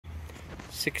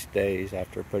6 days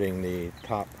after putting the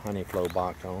top honey flow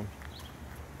box on.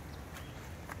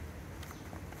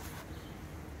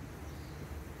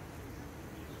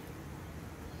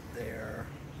 They are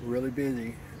really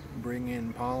busy bringing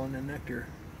in pollen and nectar.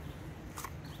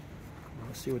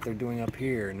 Let's see what they're doing up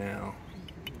here now.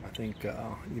 I think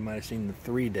you might have seen the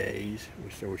 3 days,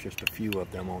 which there was just a few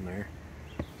of them on there.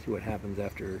 See what happens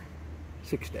after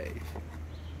 6 days.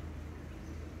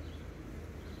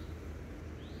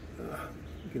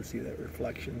 You can see that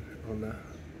reflection on the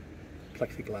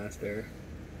plexiglass there.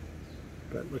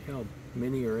 But look how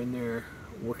many are in there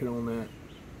working on that,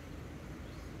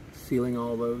 sealing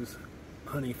all those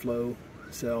honey flow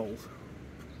cells.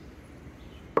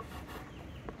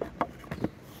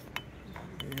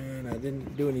 And I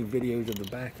didn't do any videos of the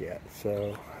back yet,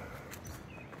 so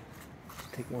let's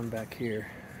take one back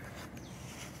here.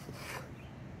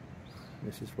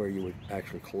 This is where you would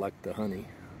actually collect the honey.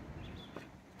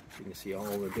 So you can see all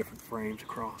the different frames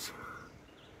across.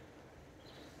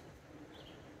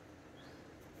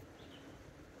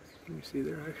 You can see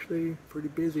they're actually pretty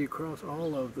busy across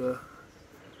all of the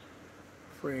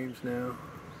frames now.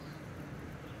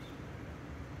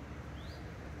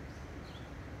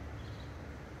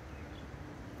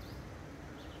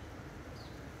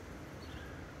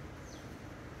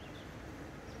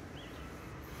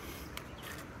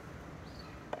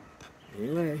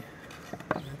 Anyway,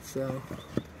 that's I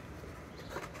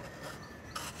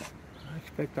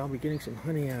expect I'll be getting some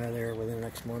honey out of there within the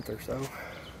next month or so.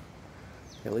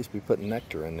 At least be putting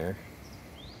nectar in there.